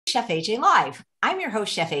Chef AJ Live. I'm your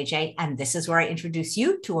host, Chef AJ, and this is where I introduce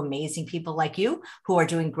you to amazing people like you who are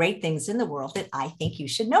doing great things in the world that I think you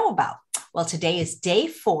should know about. Well, today is day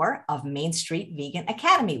 4 of Main Street Vegan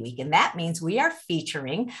Academy Week, and that means we are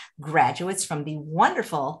featuring graduates from the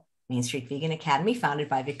wonderful Main Street Vegan Academy, founded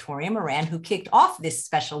by Victoria Moran, who kicked off this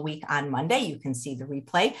special week on Monday. You can see the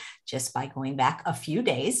replay just by going back a few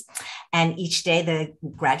days. And each day, the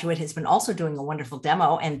graduate has been also doing a wonderful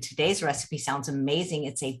demo. And today's recipe sounds amazing.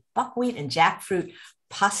 It's a buckwheat and jackfruit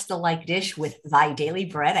pasta-like dish with thy daily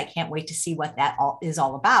bread. I can't wait to see what that is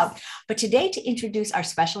all about. But today, to introduce our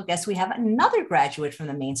special guest, we have another graduate from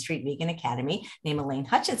the Main Street Vegan Academy named Elaine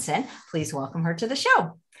Hutchinson. Please welcome her to the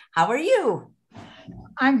show. How are you?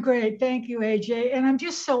 I'm great. Thank you, AJ. And I'm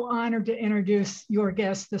just so honored to introduce your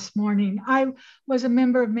guest this morning. I was a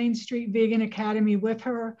member of Main Street Vegan Academy with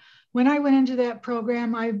her. When I went into that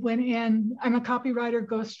program, I'm a copywriter,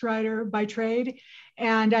 ghostwriter by trade,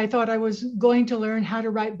 and I thought I was going to learn how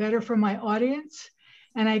to write better for my audience.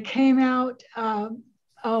 And I came out a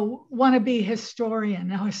wannabe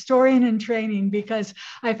historian, a historian in training, because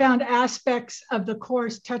I found aspects of the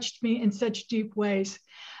course touched me in such deep ways.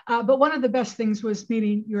 But one of the best things was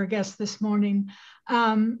meeting your guest this morning.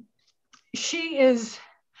 It's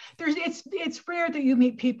rare that you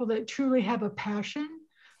meet people that truly have a passion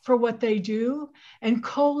for what they do. And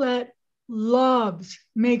Colette loves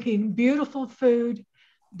making beautiful food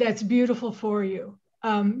that's beautiful for you.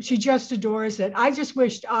 She just adores it. I just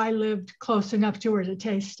wished I lived close enough to her to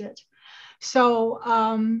taste it. So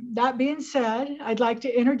that being said, I'd like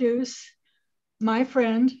to introduce my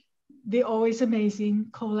friend, the always amazing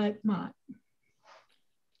Colette Maat.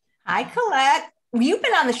 Hi, Colette. You've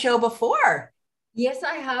been on the show before. Yes,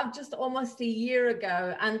 I have, just almost a year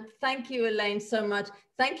ago. And thank you, Elaine, so much.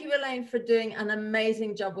 Thank you, Elaine, for doing an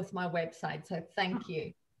amazing job with my website. So thank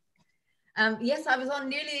you. Yes, I was on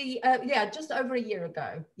nearly, just over a year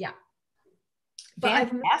ago. Yeah. But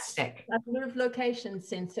fantastic. I've moved locations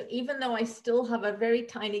since. So even though I still have a very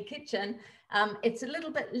tiny kitchen, it's a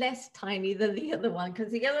little bit less tiny than the other one,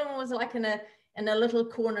 because the other one was like in a little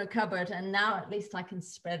corner cupboard, and now at least I can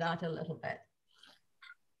spread out a little bit.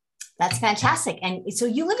 That's fantastic. And so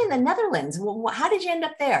you live in the Netherlands. How did you end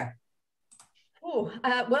up there?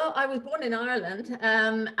 Well, I was born in Ireland,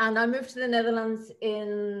 and I moved to the Netherlands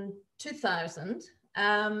in 2000.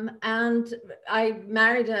 And I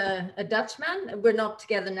married a Dutchman. We're not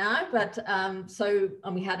together now, but and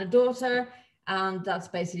we had a daughter, and that's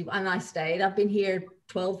basically, and I stayed. I've been here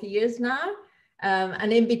 12 years now.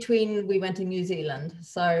 And in between we went to New Zealand.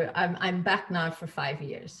 So I'm back now for 5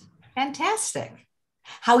 years. Fantastic.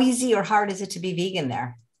 How easy or hard is it to be vegan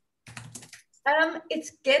there?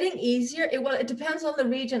 It's getting easier. It depends on the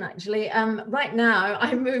region, actually. Right now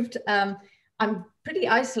I moved, I'm pretty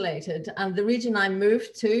isolated, and the region I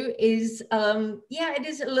moved to is, it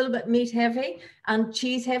is a little bit meat heavy and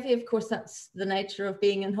cheese heavy. Of course, that's the nature of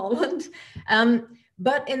being in Holland.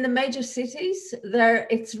 But in the major cities,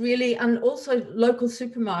 it's really, and also local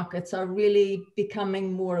supermarkets are really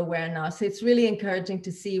becoming more aware now. So it's really encouraging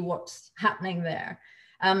to see what's happening there.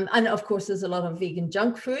 And of course, there's a lot of vegan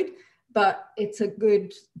junk food, but it's a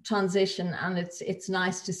good transition, and it's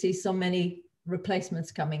nice to see so many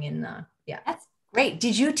replacements coming in now. Yeah. That's great.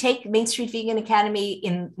 Did you take Main Street Vegan Academy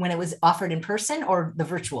when it was offered in person or the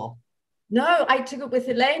virtual? No, I took it with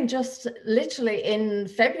Elaine just literally in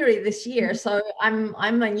February this year. So I'm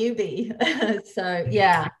a newbie. So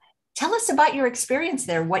yeah. Tell us about your experience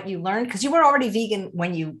there, what you learned, because you were already vegan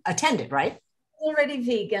when you attended, right? Already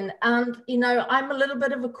vegan. And, I'm a little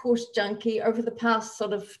bit of a course junkie over the past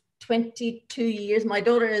sort of 22 years. My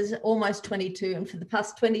daughter is almost 22. And for the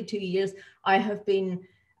past 22 years, I have been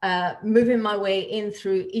moving my way in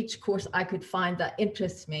through each course I could find that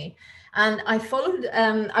interests me. And I followed,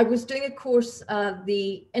 I was doing a course,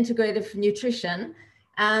 the integrative nutrition,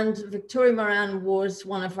 and Victoria Moran was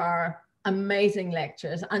one of our amazing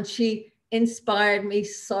lecturers, and she inspired me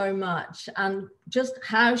so much. And just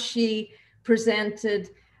how she presented,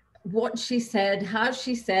 what she said, how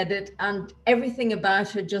she said it, and everything about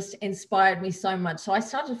her just inspired me so much. So I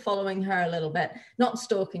started following her a little bit, not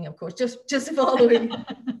stalking, of course, just following.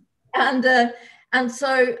 And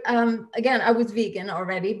so, again, I was vegan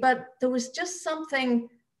already, but there was just something,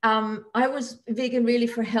 I was vegan really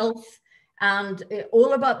for health, and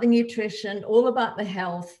all about the nutrition, all about the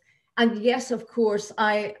health. And yes, of course,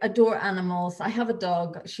 I adore animals. I have a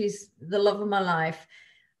dog. She's the love of my life.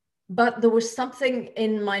 But there was something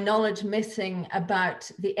in my knowledge missing about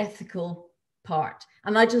the ethical part.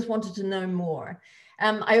 And I just wanted to know more.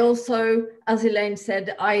 I also, as Elaine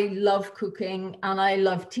said, I love cooking and I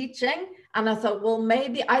love teaching. And I thought, well,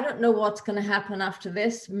 maybe I don't know what's going to happen after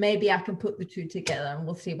this. Maybe I can put the two together and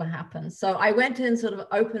we'll see what happens. So I went in sort of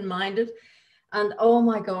open-minded, and oh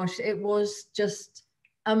my gosh, it was just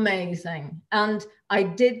amazing. And I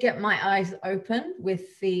did get my eyes open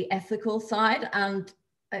with the ethical side, and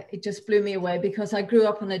it just blew me away because I grew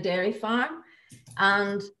up on a dairy farm,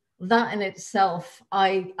 and that in itself,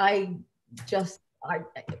 I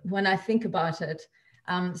when I think about it,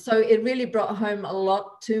 so it really brought home a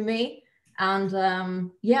lot to me.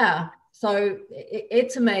 And yeah, so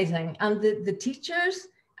it's amazing. And the teachers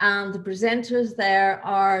and the presenters there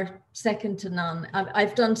are second to none.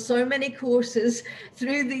 I've done so many courses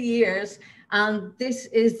through the years, and this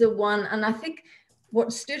is the one. And I think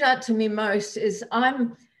what stood out to me most is I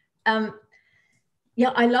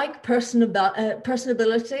like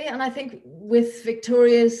personability. And I think with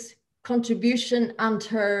Victoria's contribution and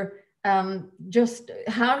her just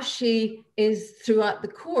how she is throughout the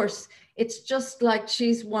course, it's just like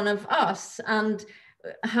she's one of us, and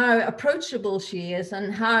how approachable she is,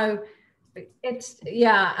 and how it's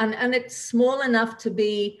and it's small enough to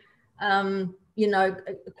be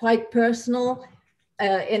quite personal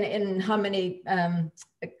in how many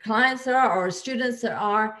clients there are or students there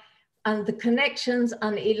are, and the connections.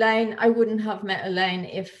 And Elaine, I wouldn't have met Elaine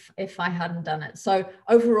if I hadn't done it. So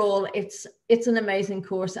overall, it's an amazing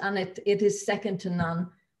course, and it is second to none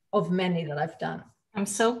of many that I've done. I'm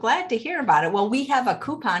so glad to hear about it. Well, we have a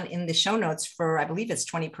coupon in the show notes for, I believe it's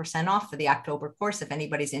 20% off for the October course, if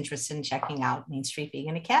anybody's interested in checking out Main Street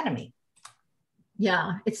Vegan Academy.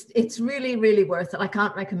 Yeah, it's really, really worth it. I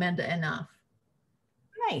can't recommend it enough.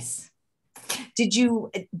 Nice.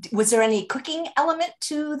 Was there any cooking element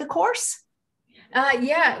to the course?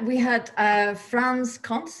 Yeah, we had Franz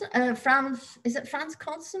Conson. Is it Franz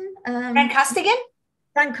Conson? Fran Costigan?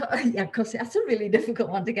 Yeah, because that's a really difficult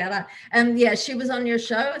one to get at. And yeah, she was on your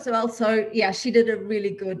show as well. So yeah, she did a really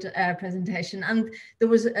good presentation, and there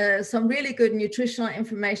was some really good nutritional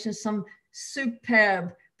information, some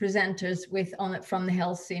superb presenters on it from the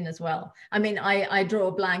health scene as well. I mean, I draw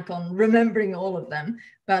a blank on remembering all of them,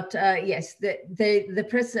 but yes, the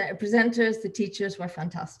presenters, the teachers were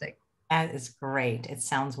fantastic. That is great. It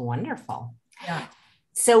sounds wonderful. Yeah.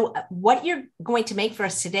 So what you're going to make for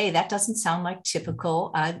us today, that doesn't sound like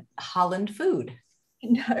typical Holland food.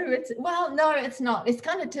 No, it's not. It's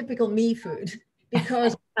kind of typical me food,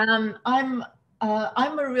 because I'm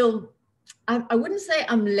a real, I wouldn't say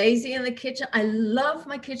I'm lazy in the kitchen. I love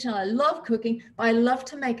my kitchen. I love cooking, but I love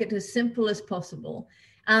to make it as simple as possible.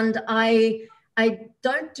 And I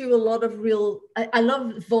don't do a lot of I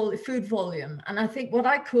love food volume. And I think what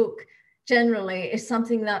I cook generally is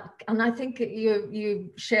something that, and I think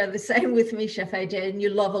you share the same with me, Chef AJ, and you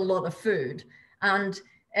love a lot of food. And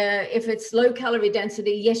if it's low calorie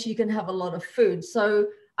density, yes, you can have a lot of food. So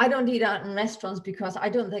I don't eat out in restaurants because I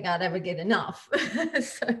don't think I'd ever get enough.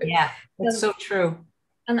 Yeah, that's so true.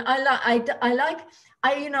 And I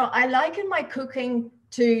like in my cooking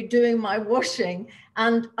to doing my washing,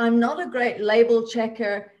 and I'm not a great label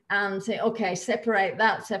checker and say, okay, separate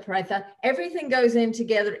that. Everything goes in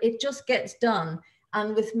together. It just gets done.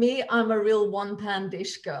 And with me, I'm a real one-pan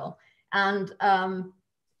dish girl. And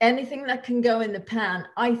anything that can go in the pan,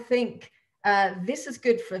 I think this is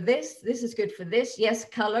good for this. This is good for this. Yes,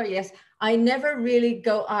 color. Yes. I never really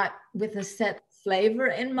go out with a set flavor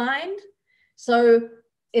in mind. So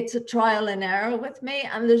it's a trial and error with me.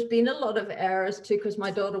 And there's been a lot of errors too, because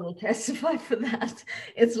my daughter will testify for that.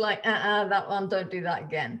 It's like, that one, don't do that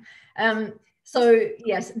again. So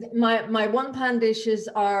yes, my one-pan dishes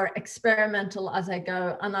are experimental as I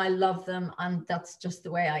go, and I love them. And that's just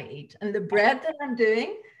the way I eat. And the bread that I'm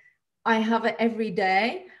doing, I have it every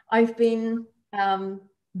day. I've been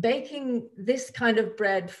baking this kind of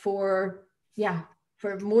bread for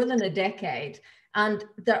more than a decade. And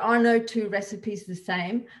there are no two recipes the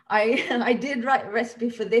same. I did write a recipe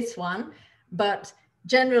for this one, but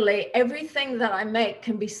generally everything that I make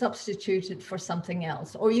can be substituted for something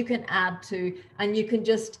else, or you can add to, and you can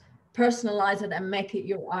just personalize it and make it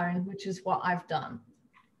your own, which is what I've done.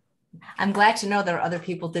 I'm glad to know there are other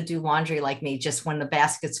people that do laundry like me. Just when the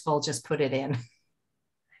basket's full, just put it in.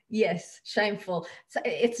 Yes, shameful. So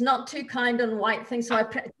it's not too kind on white things, so I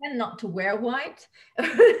tend not to wear white.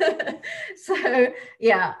 So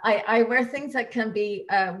yeah, I wear things that can be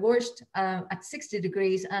washed at 60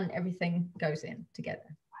 degrees, and everything goes in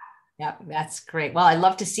together. Yeah, that's great. Well, I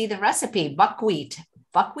love to see the recipe. Buckwheat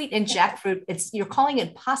and jackfruit. You're calling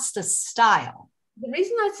it pasta style. The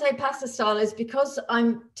reason I say pasta style is because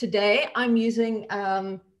I'm using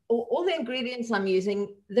all the ingredients I'm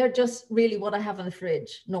using, they're just really what I have in the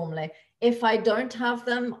fridge normally. If I don't have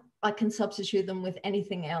them, I can substitute them with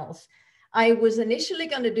anything else. I was initially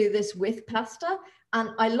going to do this with pasta,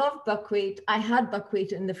 and I love buckwheat. I had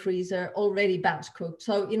buckwheat in the freezer already batch cooked.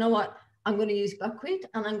 So you know what? I'm going to use buckwheat,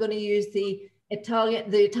 and I'm going to use the Italian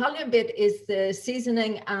bit is the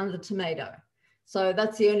seasoning and the tomato. So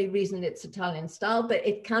that's the only reason it's Italian style, but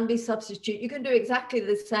it can be substitute. You can do exactly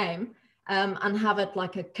the same and have it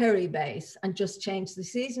like a curry base and just change the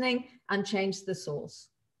seasoning and change the sauce.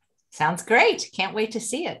 Sounds great. Can't wait to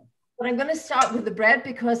see it. But I'm going to start with the bread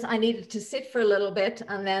because I need it to sit for a little bit,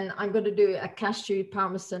 and then I'm going to do a cashew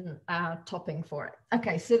parmesan topping for it.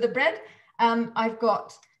 Okay, so the bread, I've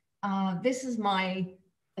got, this is my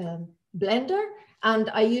blender, and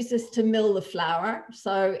I use this to mill the flour.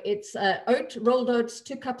 So it's rolled oats,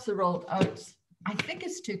 2 cups of rolled oats. I think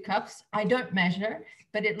it's 2 cups. I don't measure,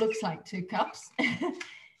 but it looks like 2 cups.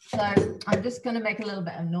 So I'm just going to make a little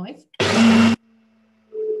bit of noise.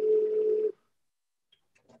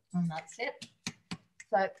 And that's it.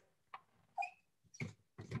 So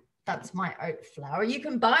that's my oat flour. You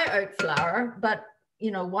can buy oat flour, but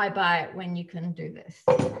you know, why buy it when you can do this?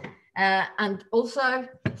 And also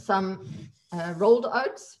some rolled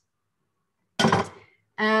oats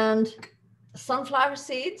and sunflower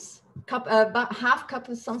seeds, about ½ cup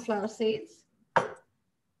of sunflower seeds.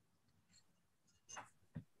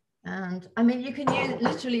 And I mean, you can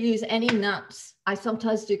literally use any nuts. I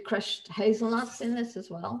sometimes do crushed hazelnuts in this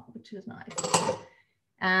as well, which is nice.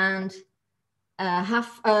 And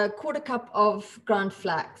a quarter cup of ground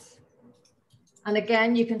flax. And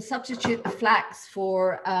again, you can substitute the flax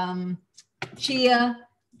for chia,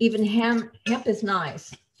 even hemp. Hemp is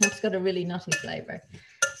nice. Hemp's got a really nutty flavor.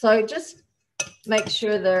 So just make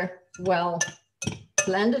sure they're well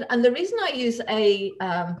blended. And the reason I use a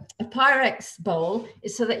Pyrex bowl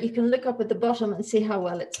is so that you can look up at the bottom and see how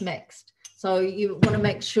well it's mixed. So you want to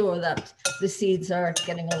make sure that the seeds are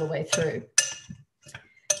getting all the way through.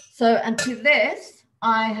 So, and to this,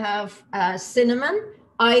 I have cinnamon.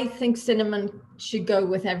 I think cinnamon should go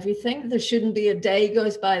with everything. There shouldn't be a day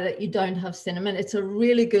goes by that you don't have cinnamon. It's a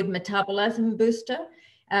really good metabolism booster.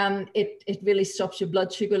 It really stops your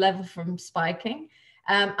blood sugar level from spiking.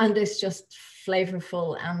 And it's just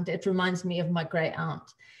flavorful, and it reminds me of my great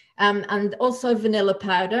aunt. And also vanilla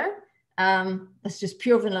powder. That's just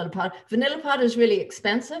pure vanilla powder. Vanilla powder is really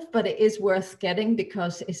expensive, but it is worth getting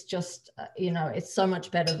because it's just, you know, it's so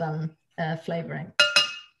much better than flavoring.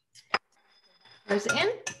 Goes in.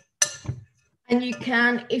 And you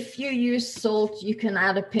can, if you use salt, you can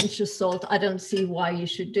add a pinch of salt. I don't see why you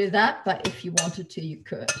should do that, but if you wanted to, you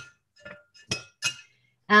could.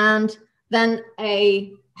 And then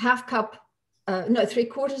a ½ cup, no,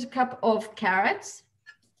 3/4 cup of carrots,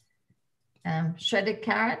 shredded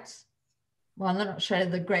carrots. Well, they're not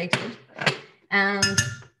shredded, they're grated. And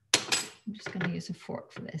I'm just going to use a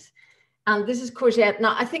fork for this. And this is courgette.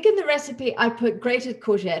 Now, I think in the recipe, I put grated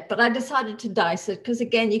courgette, but I decided to dice it because,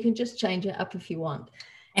 again, you can just change it up if you want.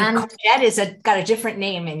 And courgette is got a different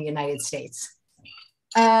name in the United States.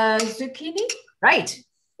 Zucchini? Right.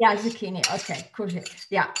 Yeah, zucchini. Okay, courgette.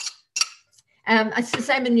 Yeah. It's the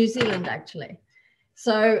same in New Zealand, actually.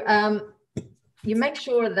 So you make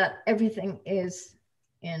sure that everything is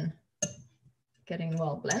getting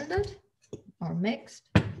well blended or mixed.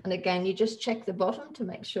 And again, you just check the bottom to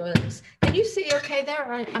make sure it's, can you see okay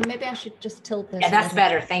there? Maybe I should just tilt this. Yeah, that's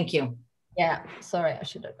better. Thank you. Yeah, sorry, I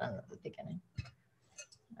should have done it at the beginning.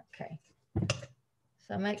 Okay.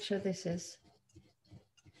 So make sure this is.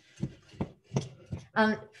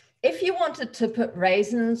 If you wanted to put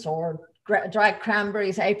raisins or dried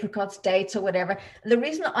cranberries, apricots, dates, or whatever, the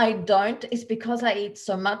reason I don't is because I eat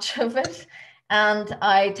so much of it. And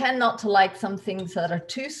I tend not to like some things that are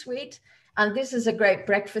too sweet. And this is a great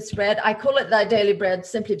breakfast bread. I call it the daily bread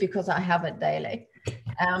simply because I have it daily.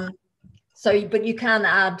 But you can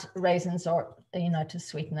add raisins or, you know, to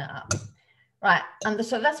sweeten it up. Right, and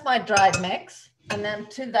so that's my dried mix. And then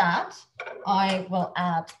to that, I will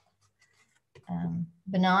add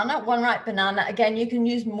banana, one ripe banana. Again, you can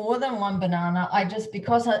use more than one banana.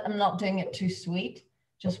 Because I'm not doing it too sweet,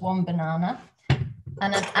 just one banana.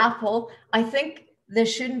 And an apple. I think there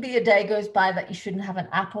shouldn't be a day goes by that you shouldn't have an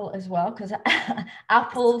apple as well, because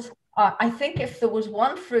apples are, I think if there was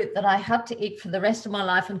one fruit that I had to eat for the rest of my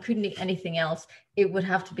life and couldn't eat anything else, it would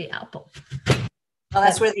have to be apple. Well,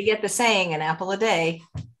 that's where they get the saying, an apple a day.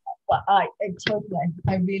 Well, I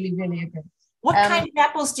really, really agree. What kind of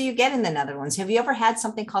apples do you get in the Netherlands? Have you ever had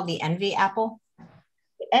something called the envy apple?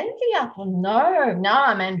 The envy apple? No, now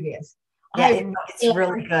I'm envious. Yeah, it's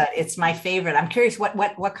really good. It's my favorite. I'm curious,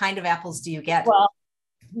 what kind of apples do you get? Well,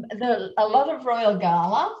 a lot of Royal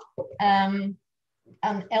Gala, and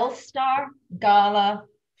Elstar, Gala,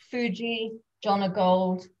 Fuji, John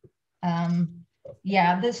O'Gold,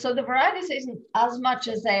 Yeah, so the varieties isn't as much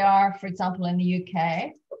as they are, for example, in the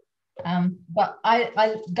UK. But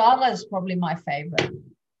Gala is probably my favorite,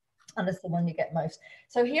 and it's the one you get most.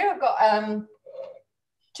 So here I've got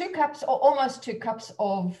 2 cups, or almost 2 cups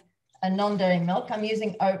of non-dairy milk. I'm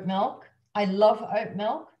using oat milk. I love oat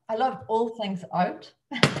milk. I love all things oat.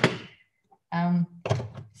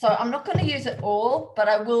 So I'm not going to use it all, but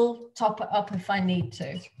I will top it up if I need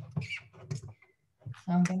to. So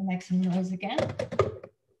I'm going to make some noise again.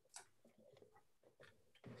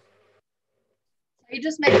 So you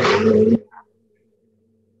just make it.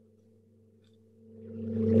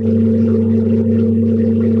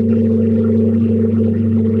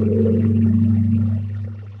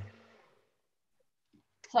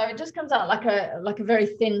 So it just comes out like a very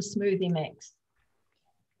thin smoothie mix.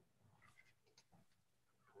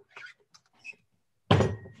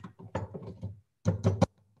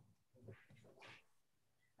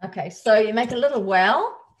 Okay, so you make a little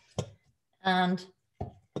well, and I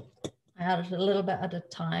add it a little bit at a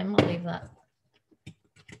time. I'll leave that.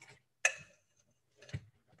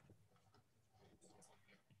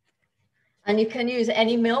 And you can use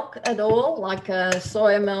any milk at all, like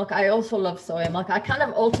soya milk. I also love soya milk. I kind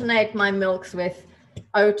of alternate my milks with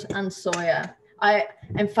oat and soya.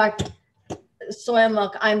 In fact, soya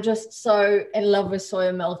milk, I'm just so in love with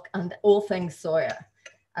soya milk and all things soya.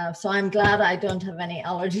 So I'm glad I don't have any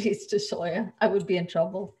allergies to soya. I would be in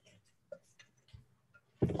trouble.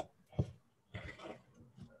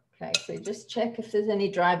 Okay, so just check if there's any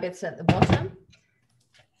dry bits at the bottom.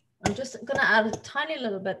 I'm just going to add a tiny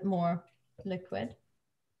little bit more liquid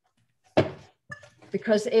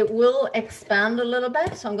because it will expand a little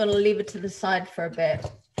bit. So I'm going to leave it to the side for a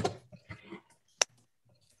bit.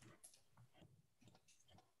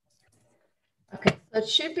 Okay, so it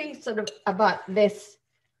should be sort of about this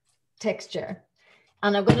texture.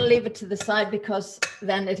 And I'm going to leave it to the side because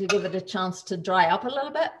then it'll give it a chance to dry up a little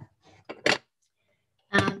bit.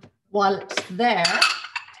 And while it's there,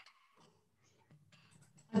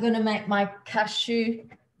 I'm going to make my cashew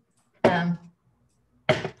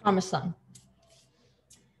parmesan.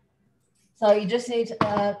 So you just need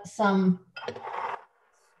some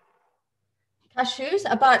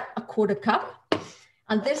cashews, about a 1/4 cup.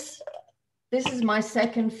 And this is my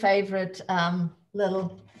second favorite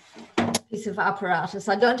little piece of apparatus.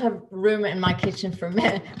 I don't have room in my kitchen for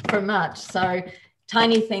much, so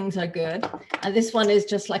tiny things are good. And this one is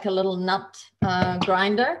just like a little nut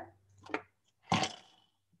grinder.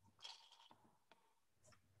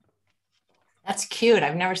 That's cute.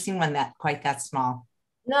 I've never seen one quite that small.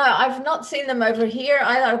 No, I've not seen them over here.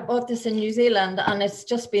 I bought this in New Zealand and it's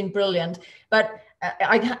just been brilliant. But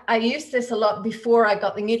I used this a lot before I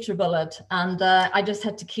got the NutriBullet, and I just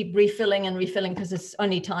had to keep refilling and refilling because it's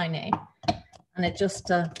only tiny. And it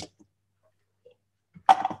just...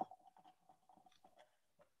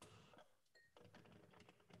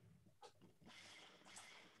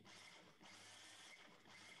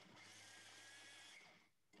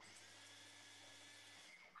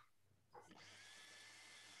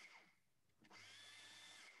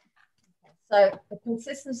 So the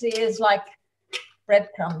consistency is like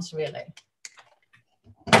breadcrumbs, really.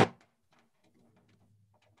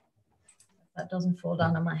 That doesn't fall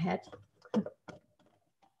down on my head.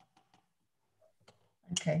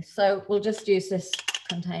 Okay, so we'll just use this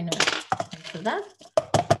container for that.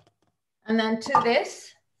 And then to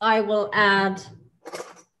this, I will add,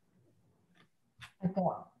 I've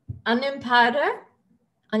got onion powder,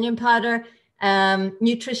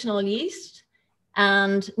 nutritional yeast.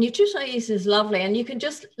 And nutritional yeast is lovely. And you can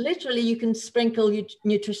just literally, you can sprinkle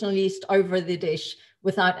nutritional yeast over the dish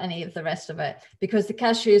without any of the rest of it, because the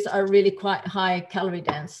cashews are really quite high calorie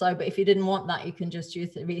dense. So, but if you didn't want that, you can just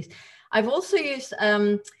use the yeast. I've also used,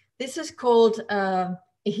 this is called,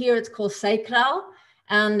 here it's called zeekraal,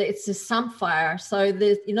 and it's a samphire. So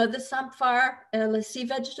the, you know, the samphire sea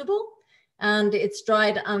vegetable, and it's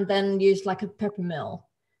dried and then used like a pepper mill.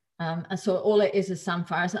 And so all it is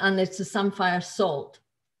samphire, and it's a samphire salt.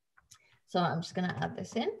 So I'm just going to add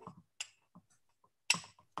this in.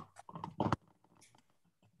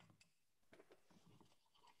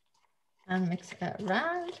 And mix it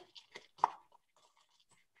around.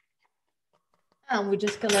 And we're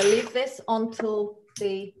just going to leave this until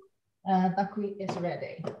the buckwheat is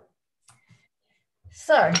ready.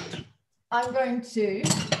 So I'm going to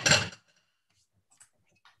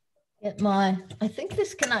get my, I think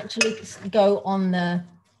this can actually go on the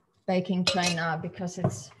baking tray now because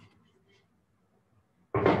it's,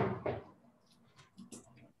 I'm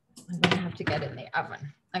going to have to get it in the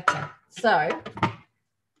oven. Okay, so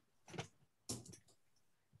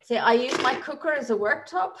See, I use my cooker as a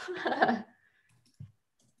worktop.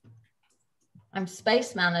 I'm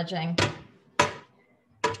space managing.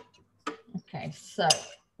 Okay, so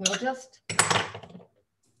we'll just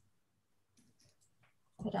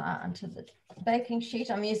put it out onto the baking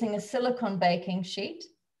sheet. I'm using a silicone baking sheet.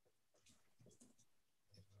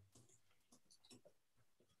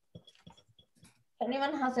 If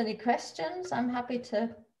anyone has any questions, I'm happy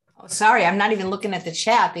to. Oh, sorry, I'm not even looking at the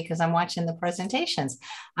chat because I'm watching the presentations.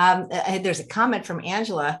 There's a comment from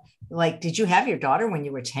Angela, like, did you have your daughter when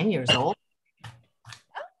you were 10 years old?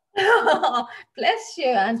 Oh, bless you,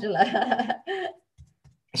 Angela.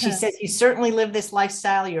 She says, you certainly live this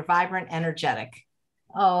lifestyle. You're vibrant, energetic.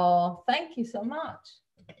 Oh, thank you so much.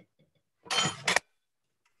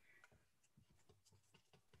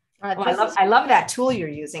 Right, well, I love that tool you're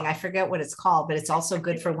using. I forget what it's called, but it's also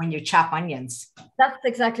good for when you chop onions. That's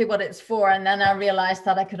exactly what it's for. And then I realized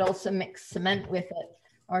that I could also mix cement with it,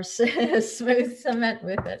 or smooth cement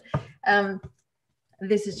with it.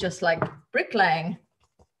 This is just like bricklaying.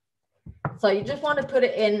 So you just want to put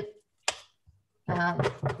it in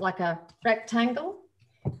like a rectangle.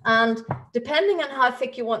 And depending on how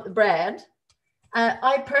thick you want the bread,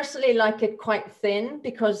 I personally like it quite thin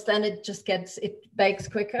because then it bakes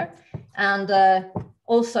quicker. And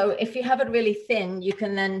also, if you have it really thin, you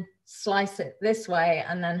can then slice it this way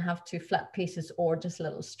and then have 2 flat pieces or just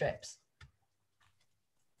little strips.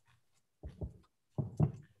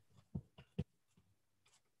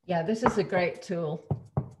 Yeah, this is a great tool.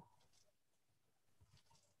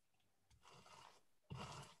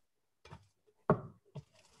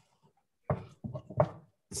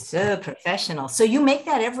 So professional. So you make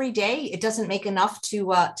that every day? It doesn't make enough to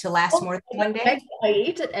last more than one day? I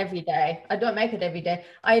eat it every day. I don't make it every day.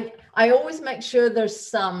 I always make sure there's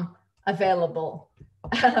some available.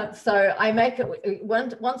 So I make it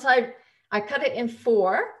once I cut it in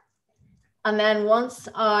 4, and then once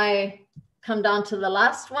I come down to the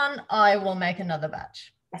last one, I will make another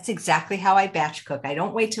batch. That's exactly how I batch cook. I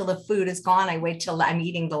don't wait till the food is gone. I wait till I'm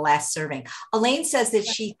eating the last serving. Elaine says that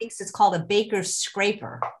she thinks it's called a baker's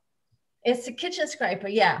scraper. It's a kitchen scraper,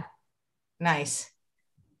 yeah. Nice.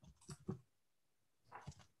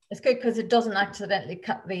 It's good because it doesn't accidentally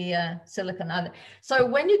cut the silicone either. So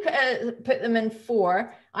when you put them in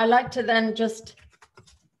 4, I like to then just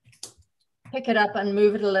pick it up and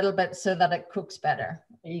move it a little bit so that it cooks better.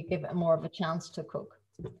 You give it more of a chance to cook.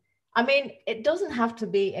 I mean, it doesn't have to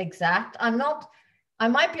be exact. I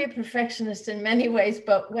might be a perfectionist in many ways,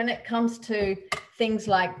 but when it comes to things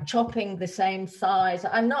like chopping the same size,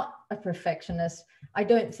 I'm not a perfectionist. I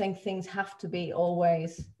don't think things have to be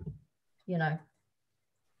always, you know,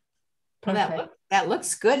 perfect. Well, that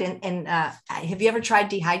looks good. And have you ever tried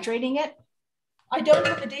dehydrating it? I don't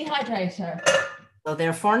have a dehydrator. So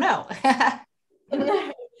therefore, no.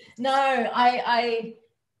 No,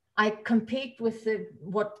 I compete with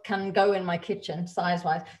what can go in my kitchen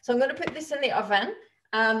size-wise. So I'm going to put this in the oven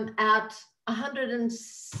at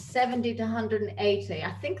 170 to 180.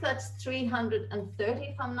 I think that's 330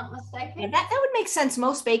 if I'm not mistaken. Yeah, that would make sense.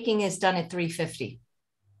 Most baking is done at 350.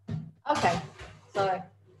 Okay, so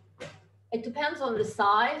it depends on the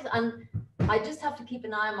size, and I just have to keep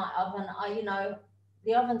an eye on my oven. You know,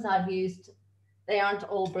 the ovens I've used, they aren't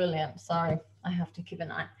all brilliant. Sorry, I have to keep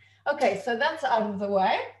an eye. Okay, so that's out of the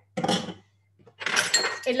way.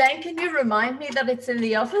 Elaine, can you remind me that it's in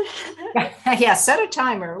the oven? Yeah, set a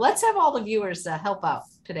timer. Let's have all the viewers help out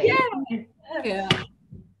today. Yeah.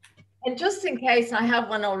 And just in case, I have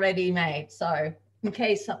one already made. So in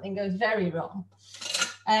case something goes very wrong,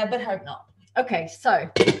 but hope not. Okay, so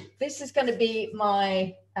this is going to be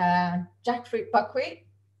my jackfruit buckwheat.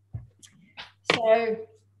 So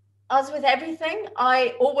as with everything,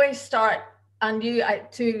 I always start, and you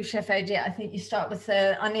too, Chef AJ, I think you start with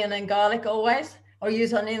onion and garlic always, or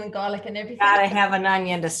use onion and garlic and everything. Gotta have an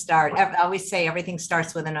onion to start. I always say everything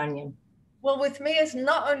starts with an onion. Well, with me, it's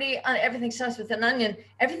not only everything starts with an onion,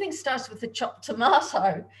 everything starts with a chopped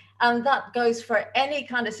tomato. And that goes for any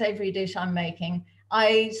kind of savory dish I'm making.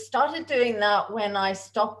 I started doing that when I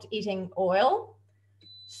stopped eating oil.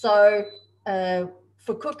 So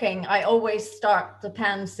for cooking, I always start the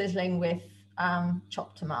pan sizzling with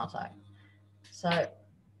chopped tomato. So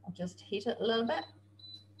I'll just heat it a little bit.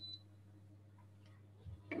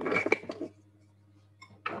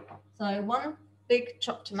 So 1 big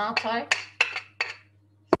chopped tomato.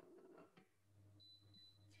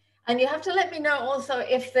 And you have to let me know also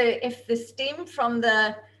if the steam from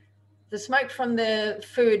the smoke from the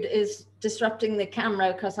food is disrupting the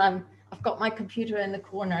camera, because I've got my computer in the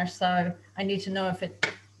corner, so I need to know if it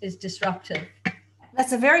is disrupted.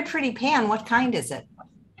 That's a very pretty pan. What kind is it?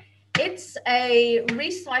 It's a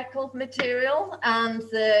recycled material, and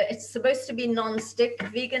it's supposed to be non-stick,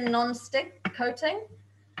 vegan non-stick coating.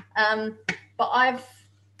 But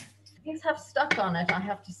these have stuck on it, I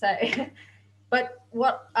have to say. But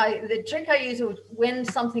the trick I use is when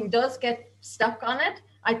something does get stuck on it,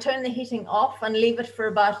 I turn the heating off and leave it for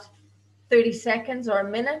about 30 seconds or a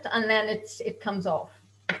minute, and then it comes off.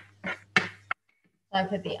 So I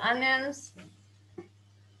put the onions.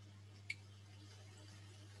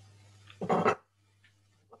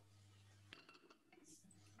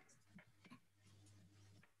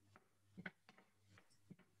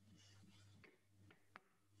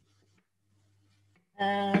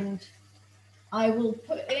 And I will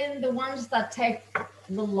put in the ones that take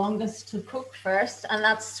the longest to cook first, and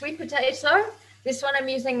that's sweet potato. This one I'm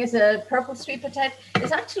using is a purple sweet potato.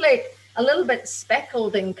 It's actually a little bit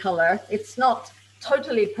speckled in color. It's not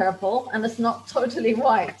totally purple and it's not totally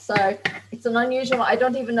white. So it's an unusual, I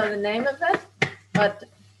don't even know the name of it, but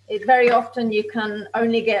very often you can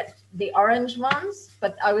only get the orange ones,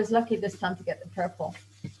 but I was lucky this time to get the purple.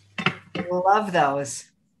 Love those.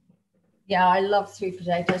 Yeah, I love sweet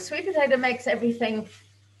potato. Sweet potato makes everything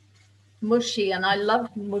mushy, and I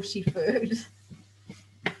love mushy food.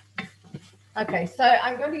 Okay, so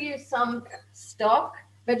I'm going to use some stock,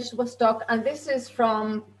 vegetable stock, and this is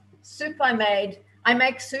from soup I made. I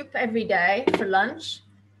make soup every day for lunch,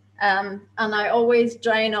 and I always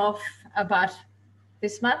drain off about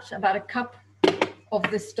this much, about a cup of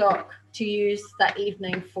the stock to use that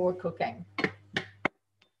evening for cooking.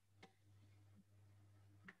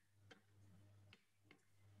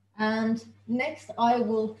 And next I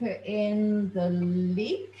will put in the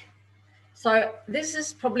leek. So this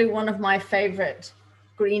is probably one of my favorite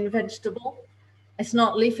green vegetable. It's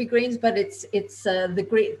not leafy greens, but it's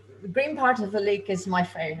the green part of the leek is my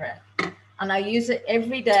favorite. And I use it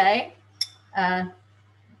every day,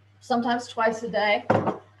 sometimes twice a day.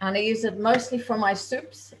 And I use it mostly for my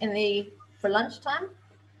soups for lunchtime.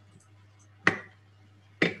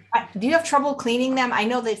 Do you have trouble cleaning them? I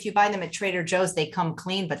know that if you buy them at Trader Joe's, they come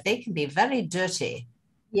clean, but they can be very dirty.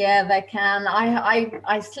 Yeah, they can.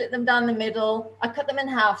 I slit them down the middle. I cut them in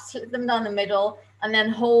half, slit them down the middle, and then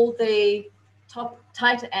hold the top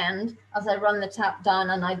tight end as I run the tap down,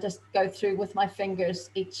 and I just go through with my fingers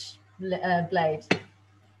each blade.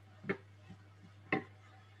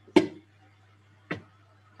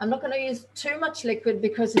 I'm not going to use too much liquid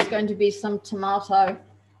because there's going to be some tomato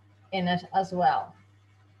in it as well.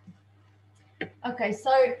 Okay,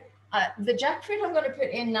 so the jackfruit I'm going to put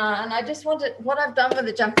in now, and I just wanted, what I've done with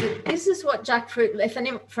the jackfruit, this is what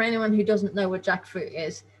jackfruit, for anyone who doesn't know what jackfruit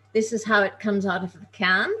is, this is how it comes out of the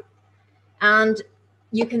can. And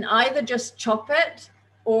you can either just chop it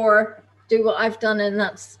or do what I've done, and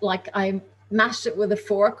that's like I mashed it with a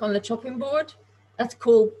fork on the chopping board. That's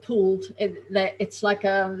called pulled. It's like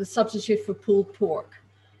the substitute for pulled pork.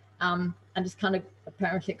 And it's kind of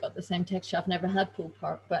apparently got the same texture. I've never had pulled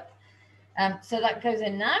pork, but so that goes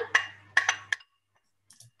in now.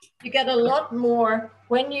 You get a lot more,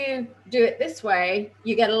 when you do it this way,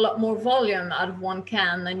 you get a lot more volume out of one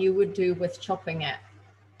can than you would do with chopping it.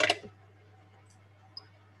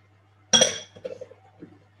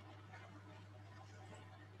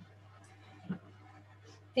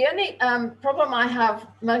 The only problem I have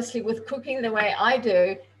mostly with cooking the way I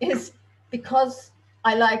do is because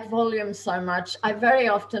I like volume so much, I very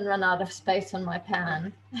often run out of space on my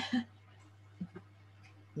pan.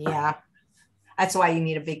 Yeah, that's why you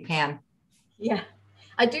need a big pan. Yeah,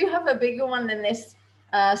 I do have a bigger one than this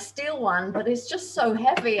steel one, but it's just so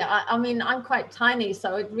heavy. I mean, I'm quite tiny,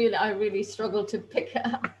 so I really struggle to pick it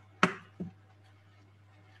up.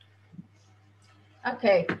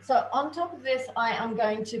 Okay, so on top of this, I am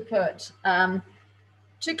going to put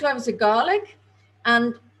 2 cloves of garlic,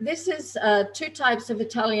 and this is 2 types of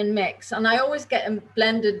Italian mix, and I always get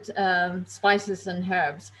blended spices and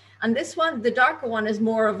herbs. And this one, the darker one, is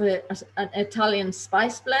more of an Italian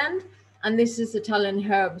spice blend, and this is Italian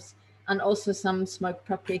herbs and also some smoked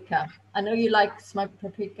paprika. I know you like smoked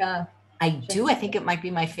paprika. I do. I think it might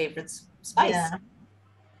be my favorite spice. Yeah.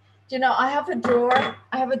 You know, I have a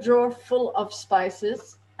drawer full of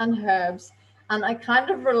spices and herbs, and I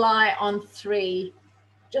kind of rely on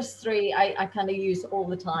just three I kind of use all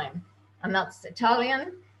the time. And that's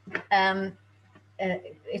Italian.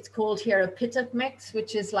 It's called here a pita mix,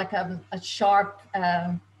 which is like a sharp,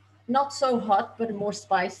 not so hot, but more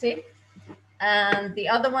spicy. And the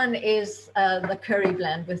other one is the curry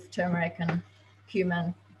blend with turmeric and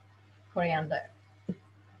cumin, coriander,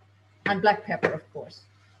 and black pepper, of course.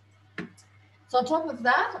 So on top of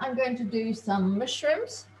that, I'm going to do some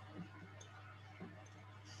mushrooms.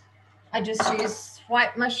 I just use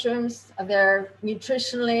white mushrooms. They're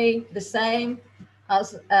nutritionally the same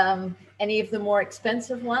as any of the more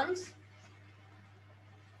expensive ones.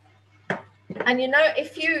 And you know,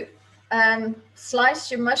 if you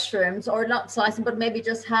slice your mushrooms, or not slice them, but maybe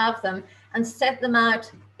just halve them and set them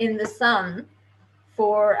out in the sun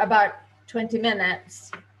for about 20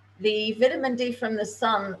 minutes, the vitamin D from the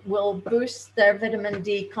sun will boost their vitamin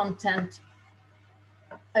D content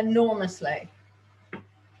enormously.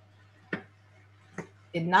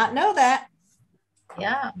 Did not know that.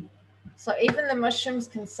 Yeah. So even the mushrooms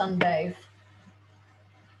can sunbathe.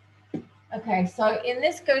 Okay, so in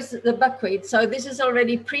this goes the buckwheat. So this is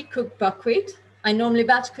already pre-cooked buckwheat. I normally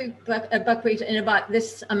batch cook buckwheat in about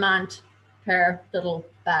this amount per little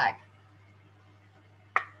bag.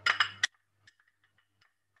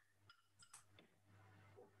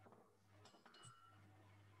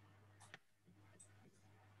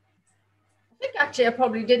 I think actually I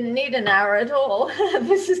probably didn't need an hour at all.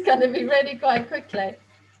 This is going to be ready quite quickly.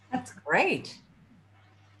 That's great.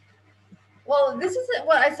 Well, this is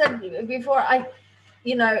what I said before.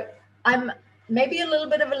 I'm maybe a little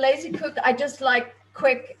bit of a lazy cook. I just like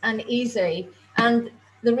quick and easy. And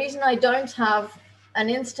the reason I don't have an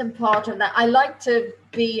instant pot of that, I like to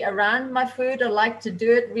be around my food. I like to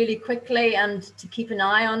do it really quickly and to keep an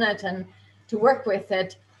eye on it and to work with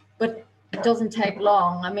it. But it doesn't take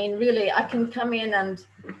long. I mean, really, I can come in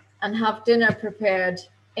and have dinner prepared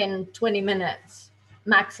in 20 minutes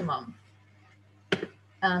maximum.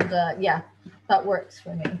 And yeah, that works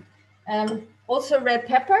for me. Also red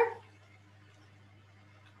pepper,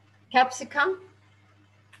 capsicum,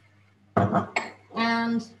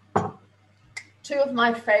 and two of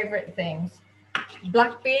my favorite things,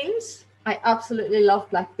 black beans. I absolutely love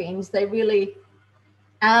black beans. They really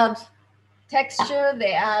add texture,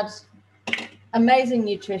 they add amazing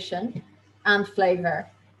nutrition and flavor.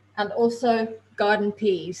 And also garden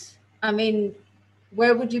peas. I mean,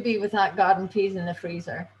 where would you be without garden peas in the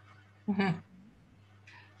freezer? Mm-hmm.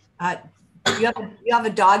 You have a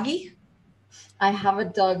doggie? I have a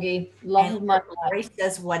doggie. Love of my life.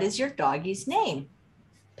 Says, what is your doggie's name?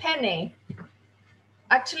 Penny.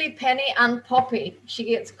 Actually, Penny and Poppy. She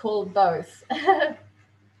gets called both.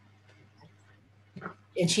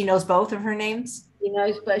 And she knows both of her names? She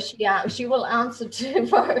knows, but she will answer to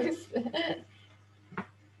both.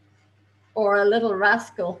 Or a little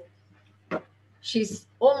rascal. She's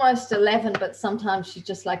almost 11, but sometimes she's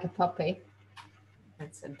just like a puppy.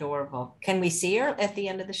 That's adorable. Can we see her at the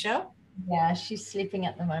end of the show? Yeah, she's sleeping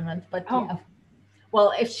at the moment, but yeah.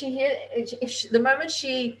 Well, the moment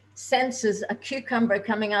she senses a cucumber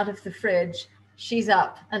coming out of the fridge, she's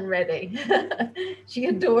up and ready. She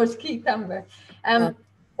adores cucumber. So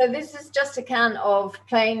this is just a can of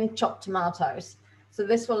plain chopped tomatoes. So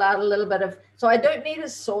this will add a little bit of, so I don't need a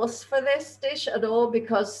sauce for this dish at all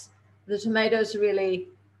because the tomatoes really,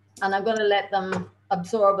 and I'm going to let them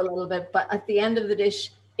absorb a little bit, but at the end of the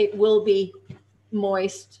dish, it will be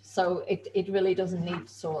moist. So it really doesn't need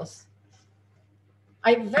sauce.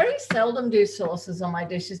 I very seldom do sauces on my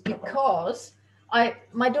dishes because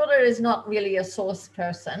my daughter is not really a sauce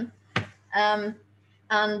person. And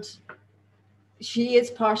she is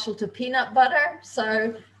partial to peanut butter.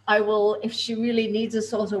 So I will, if she really needs a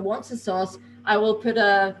sauce or wants a sauce, I will put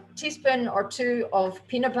a teaspoon or two of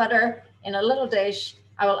peanut butter in a little dish.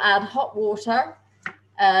 I will add hot water,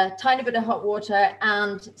 a tiny bit of hot water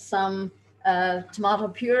and some tomato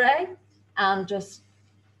puree and just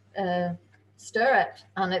stir it.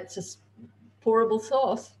 And it's a pourable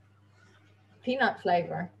sauce, peanut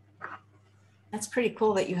flavor. That's pretty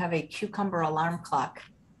cool that you have a cucumber alarm clock.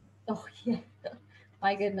 Oh, yeah.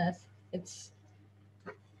 My goodness.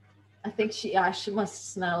 I think she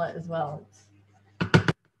must smell it as well.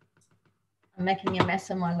 I'm making a mess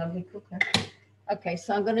of my lovely cooker. Okay,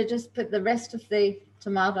 so I'm going to just put the rest of the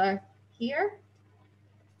tomato here.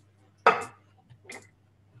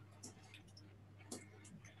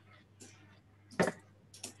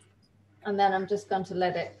 And then I'm just going to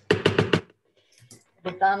let it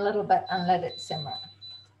down a little bit and let it simmer.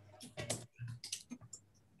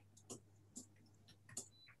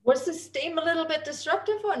 Was the steam a little bit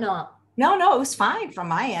disruptive or not? No, it was fine from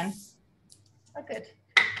my end. Oh, good.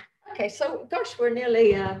 Okay, so gosh, we're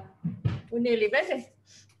nearly ready.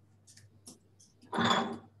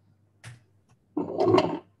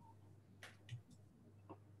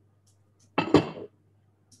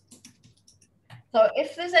 So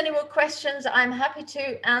if there's any more questions, I'm happy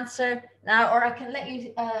to answer now, or I can let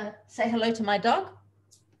you say hello to my dog.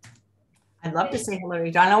 I'd love to say hello to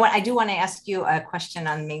you. I do want to ask you a question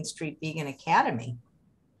on Main Street Vegan Academy.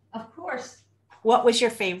 Of course. What was your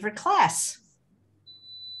favorite class?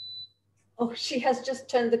 Oh, she has just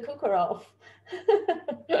turned the cooker off.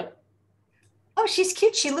 Oh, she's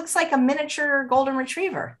cute. She looks like a miniature golden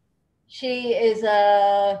retriever. She is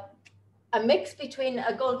a mix between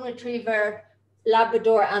a golden retriever,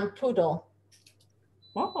 Labrador, and poodle.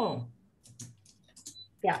 Oh.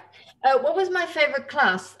 Yeah. What was my favorite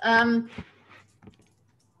class?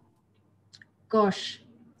 Gosh,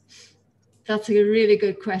 that's a really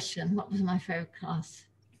good question. What was my favorite class?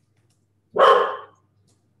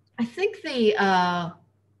 I think I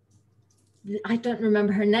don't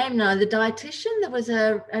remember her name now. The dietitian, there was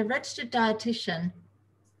a registered dietitian.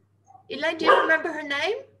 Elaine, do you remember her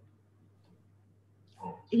name?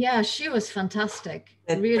 Yeah, she was fantastic.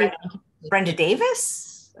 Really. Brenda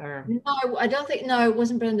Davis? Or? No, I don't think, no, it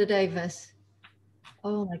wasn't Brenda Davis.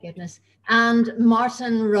 Oh my goodness. And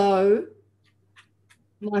Martin Rowe.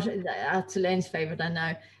 Martin, that's Elaine's favorite, I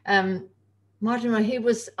know. Martin Rowe, he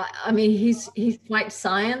was, I mean, he's quite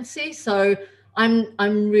sciencey, so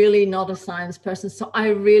I'm really not a science person. So I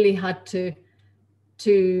really had to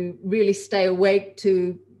really stay awake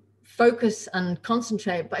to focus and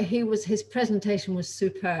concentrate, but his presentation was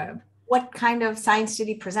superb. What kind of science did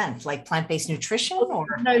he present? Like plant-based nutrition or?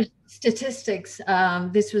 No, statistics.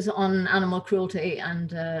 This was on animal cruelty and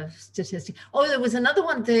statistics. Oh, there was another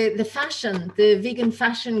one, the vegan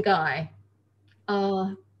fashion guy.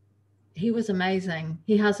 He was amazing.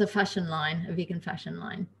 He has a fashion line, a vegan fashion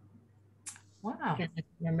line. Wow. I can't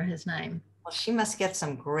remember his name. Well, she must get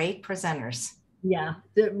some great presenters. Yeah,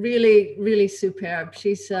 really, really superb.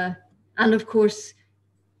 She's, and of course,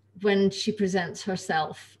 when she presents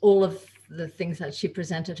herself, all of the things that she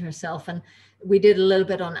presented herself, and we did a little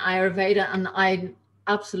bit on Ayurveda, and I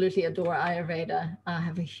absolutely adore Ayurveda. I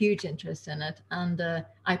have a huge interest in it, and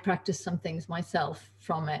I practice some things myself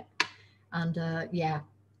from it. And yeah,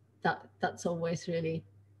 that's always really.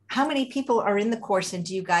 How many people are in the course, and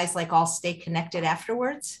do you guys like all stay connected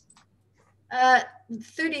afterwards?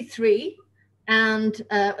 33. And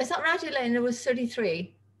is that right, Elaine? It was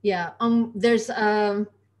 33. Yeah. There's a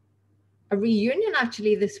reunion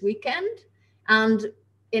actually this weekend, and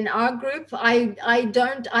in our group, I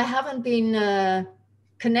haven't been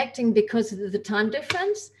connecting because of the time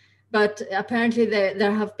difference, but apparently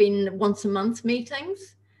there have been once a month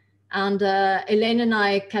meetings, and Elaine and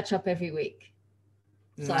I catch up every week.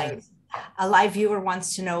 So nice. A live viewer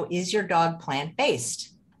wants to know: is your dog plant-based?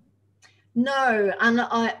 No, and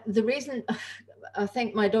the reason I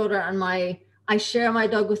think my daughter and I share my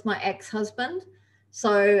dog with my ex-husband,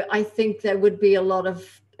 so I think there would be a lot of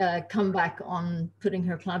comeback on putting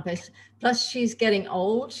her plant-based. Plus, she's getting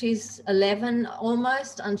old; she's 11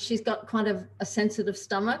 almost, and she's got kind of a sensitive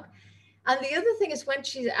stomach. And the other thing is, when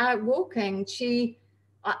she's out walking,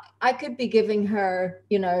 I could be giving her,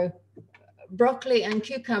 broccoli and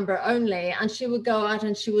cucumber only, and she would go out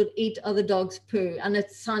and she would eat other dogs' poo, and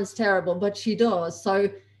it sounds terrible, but she does. So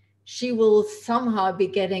she will somehow be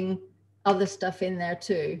getting other stuff in there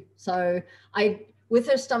too. So with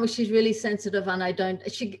her stomach, she's really sensitive, and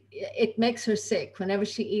it makes her sick whenever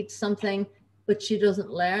she eats something, but she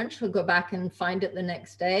doesn't learn. She'll go back and find it the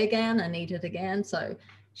next day again and eat it again. So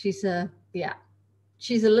she's a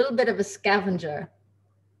little bit of a scavenger.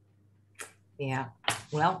 Yeah.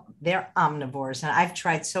 Well, they're omnivores, and I've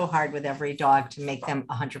tried so hard with every dog to make them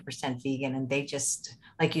 100% vegan, and they just,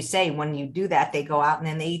 like you say, when you do that, they go out and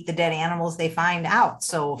then they eat the dead animals they find out.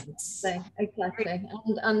 So exactly,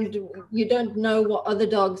 and you don't know what other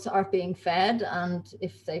dogs are being fed, and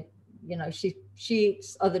if they, she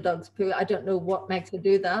eats other dogs' poo. I don't know what makes her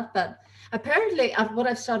do that, but apparently, what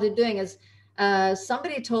I've started doing is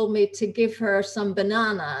somebody told me to give her some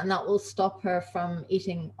banana, and that will stop her from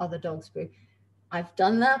eating other dogs' poo. I've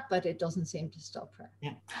done that, but it doesn't seem to stop her.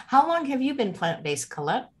 Yeah. How long have you been plant-based,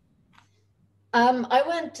 Colette? I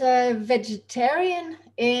went vegetarian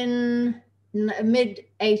in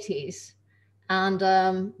mid-80s. And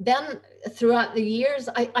then throughout the years,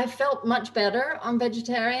 I felt much better on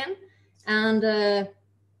vegetarian. And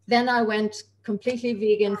then I went completely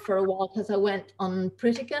vegan for a while because I went on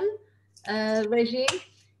Pritikin regime.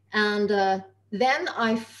 And then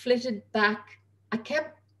I flitted back. I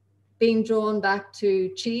kept being drawn back to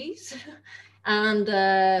cheese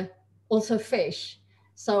and also fish.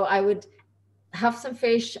 So I would have some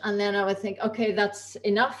fish, and then I would think, okay, that's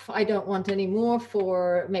enough. I don't want any more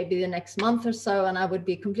for maybe the next month or so. And I would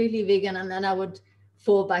be completely vegan. And then I would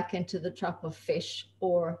fall back into the trap of fish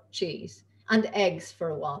or cheese and eggs for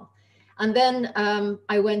a while. And then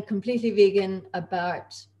I went completely vegan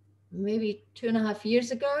about maybe 2.5 years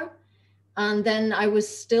ago. And then I was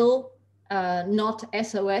still not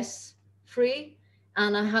SOS free,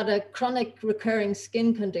 and I had a chronic recurring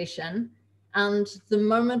skin condition, And the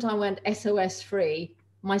moment I went SOS free,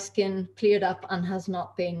 my skin cleared up and has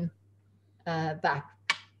not been back.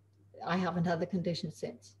 I haven't had the condition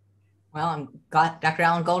since. Well, Dr.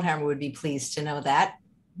 Alan Goldhammer would be pleased to know that.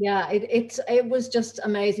 Yeah, it was just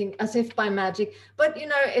amazing, as if by magic. But you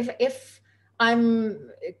know, if I'm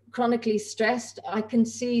chronically stressed, I can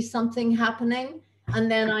see something happening,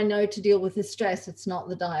 and then I know to deal with the stress. It's not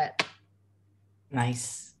the diet.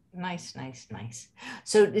 Nice, nice, nice, nice.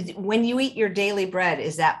 So when you eat your daily bread,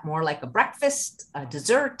 is that more like a breakfast, a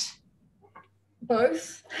dessert?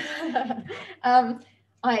 Both.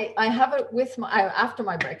 I have it with after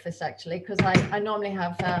my breakfast, actually, because I normally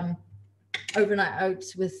have overnight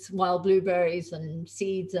oats with wild blueberries and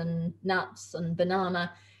seeds and nuts and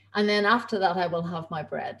banana. And then after that, I will have my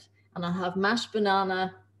bread, and I'll have mashed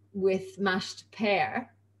banana with mashed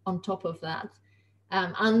pear on top of that.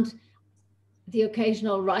 And the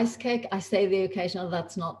occasional rice cake. I say the occasional,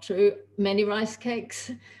 that's not true. Many rice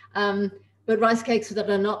cakes, but rice cakes that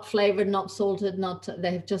are not flavored, not salted,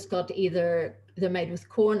 they've just got they're made with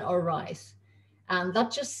corn or rice. And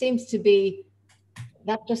that just seems to be,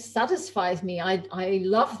 that just satisfies me. I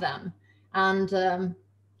love them. And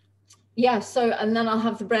yeah, so, and then I'll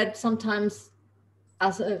have the bread sometimes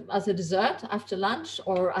as a dessert after lunch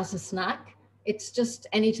or as a snack. It's just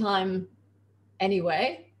anytime,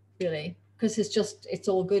 anyway, really, because it's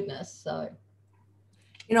all goodness. So,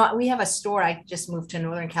 you know, we have a store. I just moved to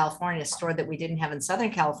Northern California, a store that we didn't have in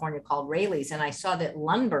Southern California called Rayleigh's. And I saw that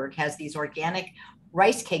Lundberg has these organic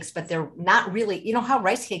rice cakes, but they're not really, you know how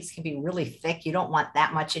rice cakes can be really thick. You don't want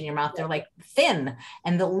that much in your mouth. They're like thin.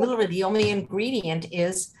 And literally the only ingredient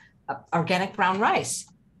is organic brown rice.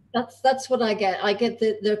 That's what I get.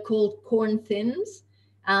 They're called corn thins.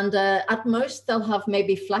 And at most they'll have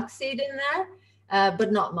maybe flaxseed in there,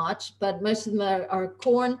 but not much. But most of them are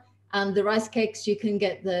corn. And the rice cakes, you can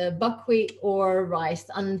get the buckwheat or rice.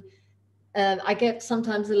 And I get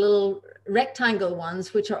sometimes the little rectangle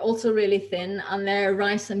ones, which are also really thin, and they're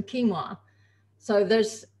rice and quinoa. So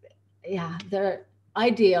they're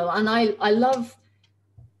ideal. And I love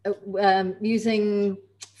using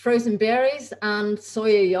frozen berries and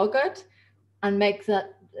soya yogurt and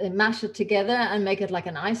mash it together and make it like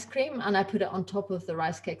an ice cream. And I put it on top of the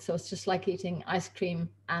rice cake. So it's just like eating ice cream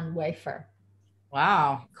and wafer.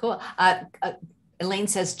 Wow, cool. Elaine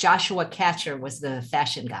says Joshua Catcher was the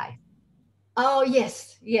fashion guy. Oh,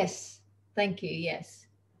 yes. Thank you. Yes.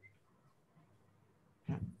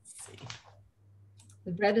 Let's see.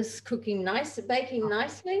 The bread is baking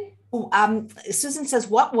nicely. Oh, Susan says,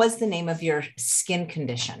 what was the name of your skin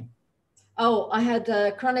condition? Oh, I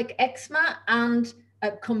had chronic eczema and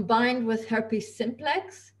combined with herpes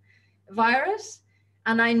simplex virus.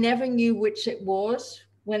 And I never knew which it was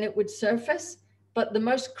when it would surface. But the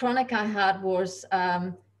most chronic I had was,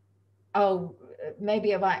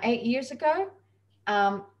 maybe about 8 years ago.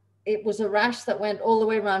 It was a rash that went all the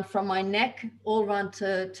way around from my neck, all around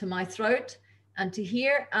to my throat and to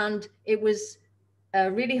here. And it was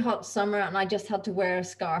a really hot summer and I just had to wear a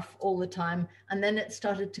scarf all the time. And then it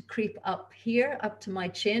started to creep up here, up to my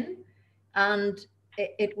chin. And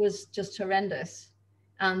it was just horrendous.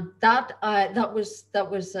 And that was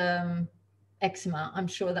eczema. I'm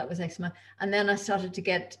sure that was eczema. And then I started to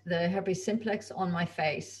get the herpes simplex on my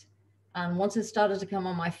face. And once it started to come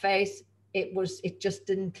on my face, it just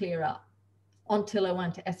didn't clear up until I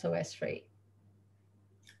went to SOS free.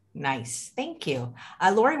 Nice. Thank you.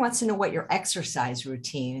 Lori wants to know what your exercise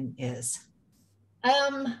routine is.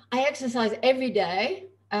 I exercise every day.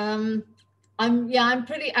 I'm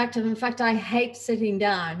pretty active. In fact, I hate sitting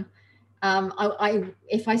down.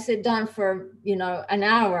 If I sit down for, an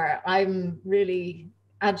hour, I'm really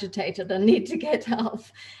agitated and need to get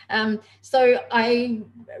off. So I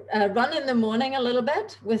run in the morning a little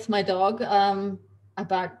bit with my dog,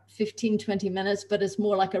 about 15, 20 minutes, but it's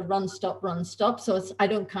more like a run, stop. So I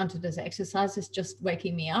don't count it as exercise. It's just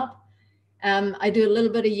waking me up. I do a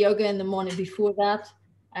little bit of yoga in the morning before that,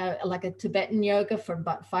 like a Tibetan yoga for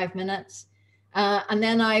about 5 minutes. And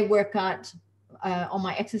then I work out on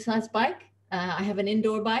my exercise bike. I have an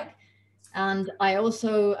indoor bike. And I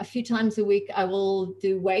also, a few times a week, I will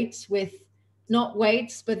do weights with, not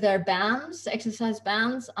weights, but they're bands, exercise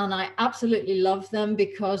bands. And I absolutely love them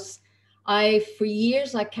because for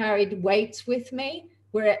years, I carried weights with me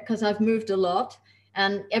because I've moved a lot.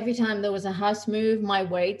 And every time there was a house move, my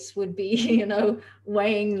weights would be,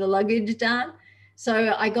 weighing the luggage down.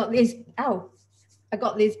 So I got these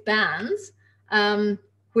bands,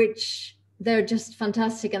 which they're just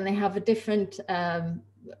fantastic. And they have a different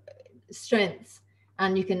strength,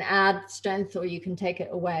 and you can add strength or you can take it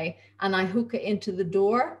away. And I hook it into the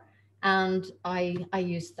door and I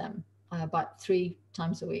use them. about 3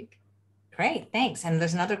 times a week. Great, thanks. And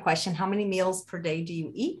there's another question. How many meals per day do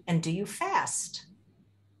you eat, and do you fast?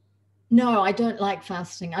 No, I don't like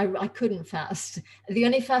fasting. I couldn't fast. The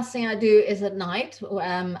only fasting I do is at night.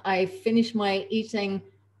 I finish my eating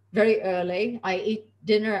very early. I eat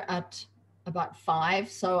dinner at about 5.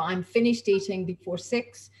 So I'm finished eating before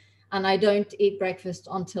 6, and I don't eat breakfast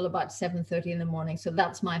until about 7:30 in the morning. So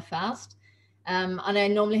that's my fast. And I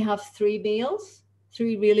normally have 3 meals,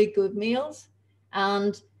 3 really good meals.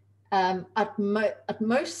 And at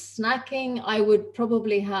most snacking, I would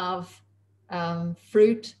probably have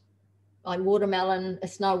fruit, like watermelon.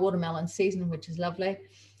 It's now watermelon season, which is lovely.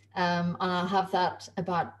 And I'll have that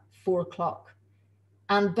about 4 o'clock.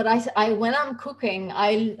 But I when I'm cooking,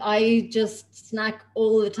 I just snack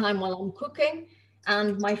all the time while I'm cooking.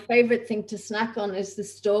 And my favorite thing to snack on is the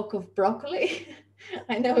stalk of broccoli.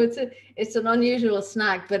 I know it's an unusual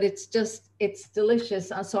snack, but it's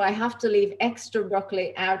delicious. And so I have to leave extra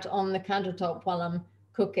broccoli out on the countertop while I'm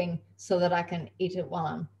cooking so that I can eat it while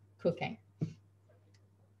I'm cooking.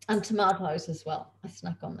 And tomatoes as well. I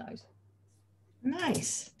snack on those.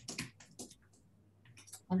 Nice.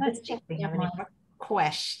 Let's check if we have any more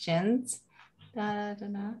questions.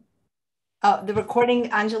 Oh, the recording,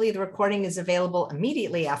 Anjali, the recording is available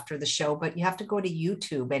immediately after the show, but you have to go to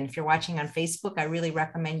YouTube. And if you're watching on Facebook, I really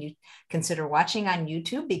recommend you consider watching on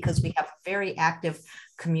YouTube, because we have a very active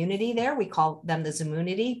community there. We call them the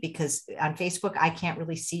Zoomunity, because on Facebook, I can't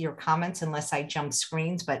really see your comments unless I jump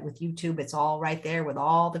screens. But with YouTube, it's all right there with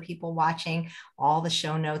all the people watching, all the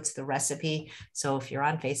show notes, the recipe. So if you're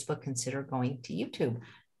on Facebook, consider going to YouTube,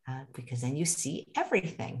 because then you see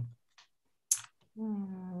everything. All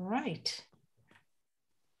right.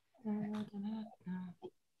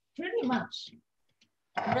 Pretty much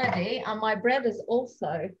ready. And my bread is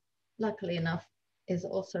also, luckily enough, is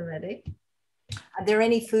also ready. Are there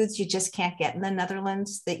any foods you just can't get in the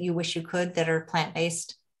Netherlands that you wish you could, that are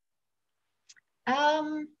plant-based?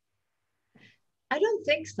 I don't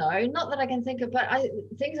think so. Not that I can think of, but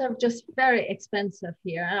things are just very expensive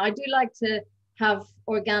here. And I do like to have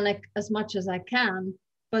organic as much as I can,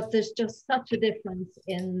 but there's just such a difference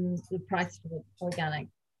in the price of organic.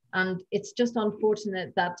 And it's just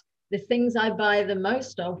unfortunate that the things I buy the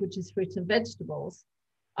most of, which is fruits and vegetables,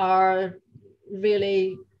 are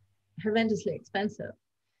really horrendously expensive.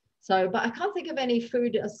 So, but I can't think of any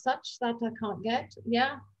food as such that I can't get.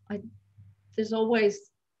 Yeah, there's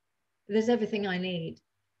everything I need.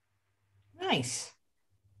 Nice.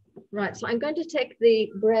 Right, so I'm going to take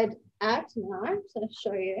the bread out now to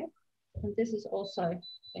show you. And this is also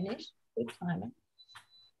finished. Good timing.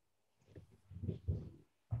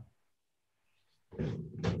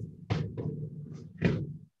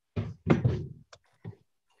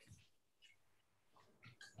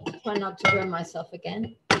 Try not to burn myself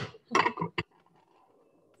again.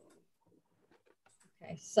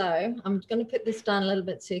 Okay, so I'm going to put this down a little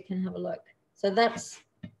bit so you can have a look. So that's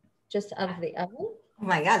just out of the oven. Oh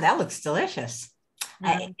my God, that looks delicious.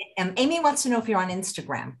 And Amy wants to know if you're on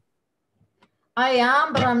Instagram. I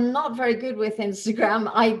am, but I'm not very good with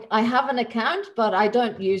Instagram. I have an account, but I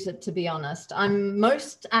don't use it, to be honest. I'm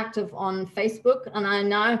most active on Facebook, and I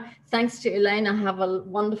now, thanks to Elaine, I have a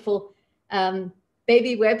wonderful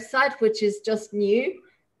baby website, which is just new.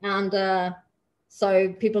 And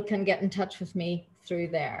so people can get in touch with me through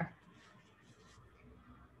there.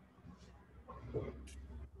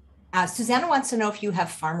 Susanna wants to know if you have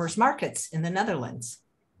farmers markets in the Netherlands.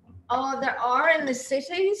 Oh, there are in the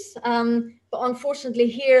cities, but unfortunately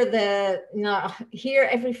here, here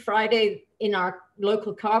every Friday in our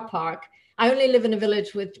local car park, I only live in a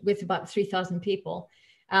village with about 3,000 people.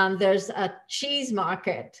 There's a cheese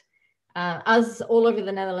market, as all over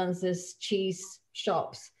the Netherlands, there's cheese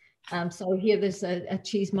shops. So here there's a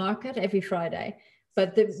cheese market every Friday,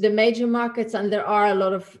 but the major markets, and there are a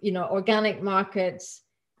lot of, organic markets,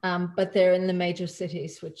 but they're in the major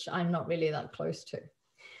cities, which I'm not really that close to.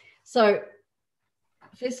 So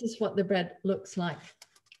this is what the bread looks like.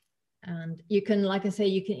 And you can, like I say,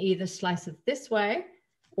 you can either slice it this way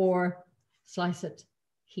or slice it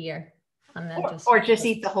here. And then or just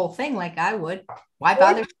eat the whole thing like I would. Why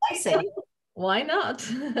bother slicing? Why not?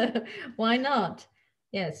 Why not?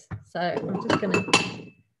 Yes. So I'm just going to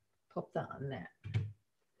pop that on there.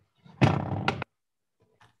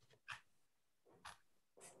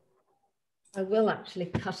 I will actually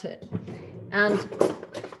cut it. And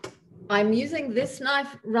I'm using this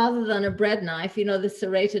knife rather than a bread knife, the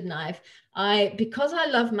serrated knife. Because I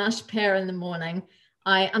love mashed pear in the morning,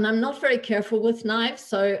 and I'm not very careful with knives,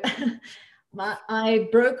 so I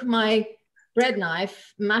broke my bread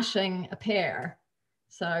knife mashing a pear.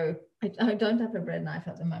 So I don't have a bread knife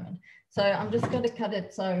at the moment. So I'm just going to cut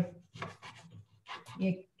it so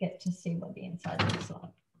you get to see what the inside looks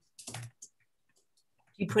like.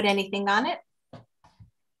 Do you put anything on it?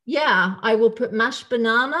 Yeah, I will put mashed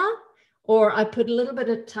banana, or I put a little bit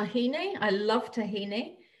of tahini. I love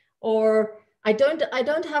tahini. Or I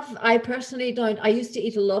personally don't. I used to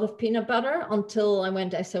eat a lot of peanut butter until I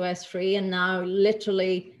went SOS free, and now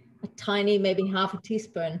literally a tiny, maybe half a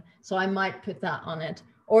teaspoon. So I might put that on it,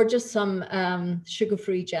 or just some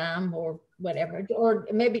sugar-free jam or whatever, or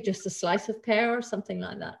maybe just a slice of pear or something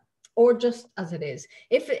like that, or just as it is.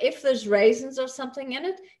 If there's raisins or something in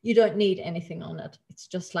it, you don't need anything on it. It's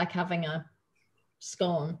just like having a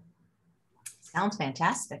scone. Sounds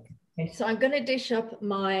fantastic. Okay, so I'm going to dish up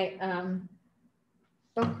my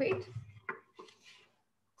buckwheat.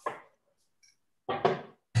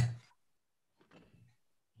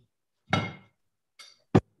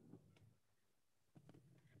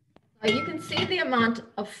 You can see the amount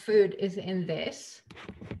of food is in this.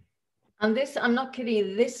 And this, I'm not kidding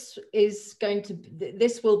you, this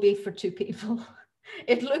will be for 2 people.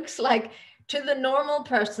 It looks like, to the normal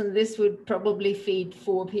person, this would probably feed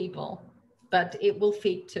 4 people, but it will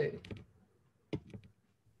feed 2.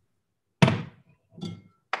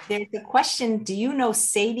 There's a question. Do you know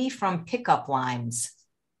Sadie from Pickup Limes?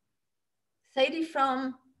 Sadie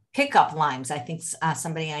from? Pickup Limes. I think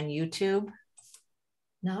somebody on YouTube.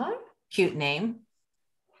 No. Cute name.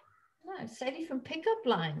 No, Sadie from Pickup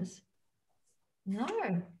Lines. No.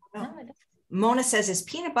 No, I don't. Mona says, is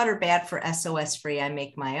peanut butter bad for SOS free? I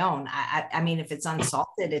make my own. I mean, if it's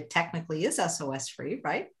unsalted, it technically is SOS free,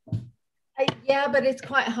 right? Yeah, but it's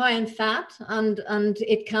quite high in fat, and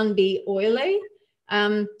it can be oily.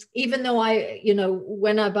 Even though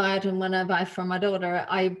when I buy it and when I buy it from my daughter,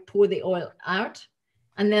 I pour the oil out,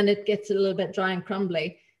 and then it gets a little bit dry and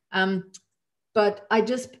crumbly. But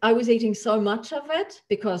I was eating so much of it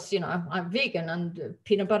because, I'm vegan and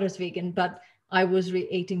peanut butter is vegan, but I was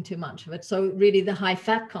eating too much of it. So really the high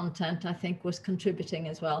fat content, I think, was contributing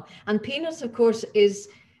as well. And peanuts, of course, is,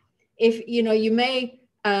 if, you may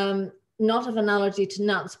not have an allergy to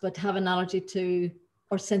nuts, but have an allergy to,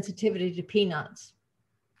 or sensitivity to peanuts.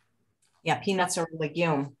 Yeah, peanuts are a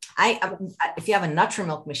legume. If you have a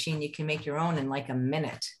Nutrimilk machine, you can make your own in like a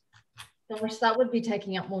minute. Gosh, that would be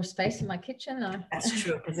taking up more space in my kitchen. That's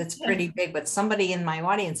true, because it's pretty big, but somebody in my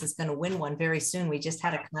audience is going to win one very soon. We just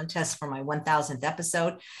had a contest for my 1000th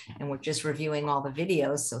episode, and we're just reviewing all the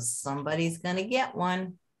videos. So somebody's going to get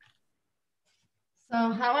one.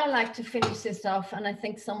 So how I like to finish this off, and I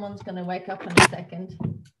think someone's going to wake up in a second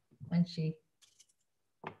when she,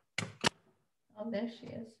 oh, there she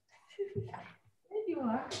is. There you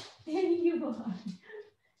are. There you are.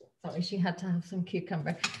 Sorry, she had to have some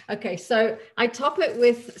cucumber. Okay, so I top it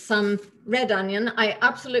with some red onion. I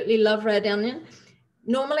absolutely love red onion.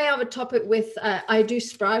 Normally I would top it with, I do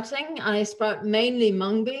sprouting. I sprout mainly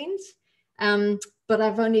mung beans, but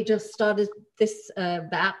I've only just started this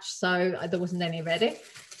batch, so there wasn't any ready.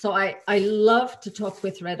 So I love to top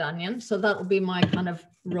with red onion. So that will be my kind of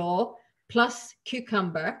raw, plus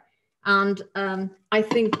cucumber. And I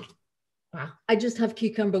think, wow, I just have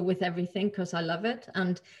cucumber with everything because I love it.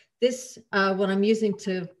 And this, what I'm using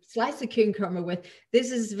to slice the cucumber with,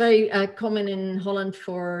 this is very common in Holland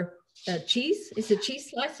for cheese. It's a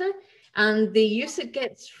cheese slicer. And the use it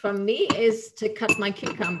gets from me is to cut my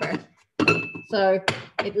cucumber. So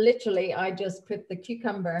it literally, I just put the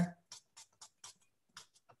cucumber .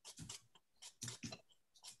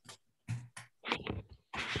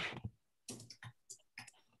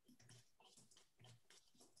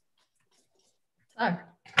 So,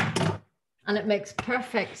 and it makes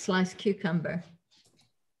perfect sliced cucumber.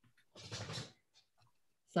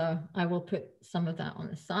 So I will put some of that on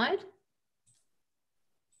the side.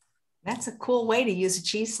 That's a cool way to use a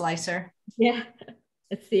cheese slicer. Yeah,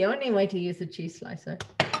 it's the only way to use a cheese slicer.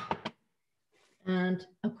 And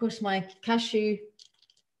of course my cashew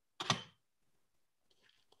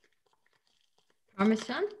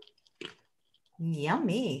parmesan.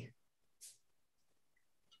 Yummy.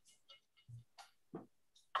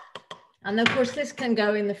 And of course this can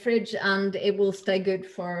go in the fridge and it will stay good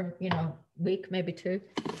for, a week, maybe 2.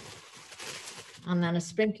 And then a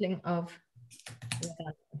sprinkling of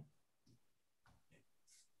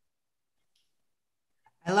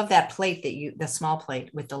I love that plate the small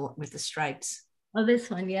plate with the stripes. Oh,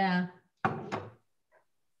 this one, yeah.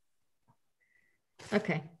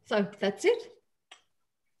 Okay, so that's it.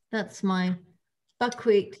 That's my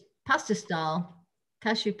buckwheat pasta style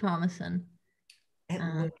cashew parmesan. It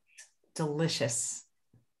looks delicious.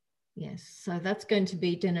 Yes, so that's going to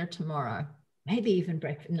be dinner tomorrow. maybe even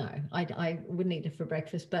breakfast. No, I wouldn't eat it for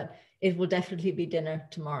breakfast, but it will definitely be dinner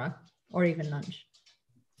tomorrow or even lunch.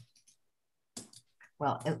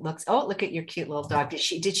 Well, it looks, oh, look at your cute little dog. Did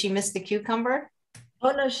she miss the cucumber?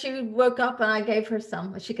 Oh no, she woke up and I gave her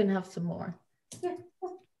some. She can have some more.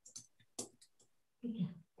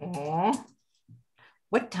 Aww.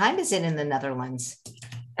 What time is it in the Netherlands?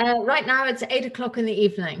 Right now it's 8 o'clock in the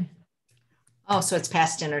evening. Oh, so it's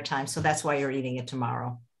past dinner time. So that's why you're eating it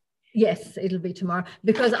tomorrow. Yes, it'll be tomorrow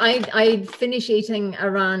because I finish eating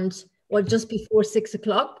around, well, just before 6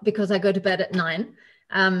 o'clock because I go to bed at 9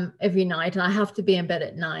 every night, and I have to be in bed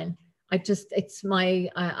at 9.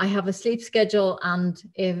 I have a sleep schedule, and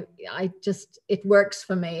it works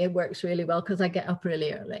for me. It works really well because I get up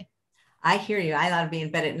really early. I hear you. I ought to be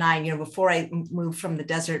in bed at 9. You know, before I moved from the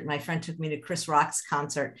desert, my friend took me to Chris Rock's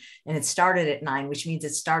concert, and it started at 9, which means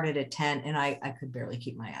it started at 10, and I could barely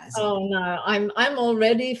keep my eyes open. Oh no, I'm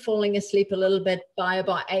already falling asleep a little bit by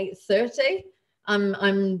about 8:30.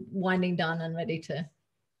 I'm winding down and ready to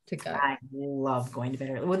go. I love going to bed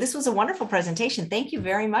early. Well, this was a wonderful presentation. Thank you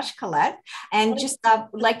very much, Colette. And just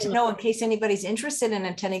like to know, in case anybody's interested in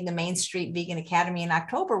attending the Main Street Vegan Academy in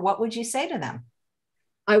October, what would you say to them?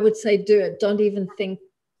 I would say do it. Don't even think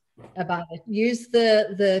about it. Use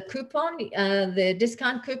the coupon, the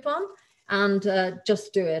discount coupon, and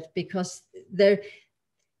just do it, because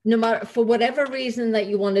no matter, for whatever reason that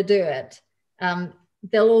you want to do it,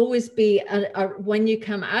 there'll always be when you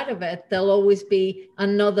come out of it, there'll always be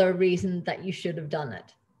another reason that you should have done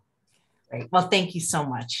it. Great. Well, thank you so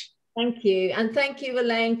much. Thank you. And thank you,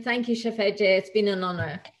 Elaine. Thank you, Chef AJ. It's been an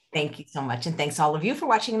honor. Thank you so much. And thanks all of you for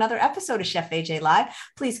watching another episode of Chef AJ Live.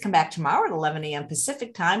 Please come back tomorrow at 11 a.m.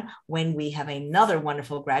 Pacific time when we have another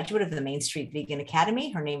wonderful graduate of the Main Street Vegan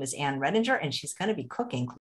Academy. Her name is Ann Redinger, and she's going to be cooking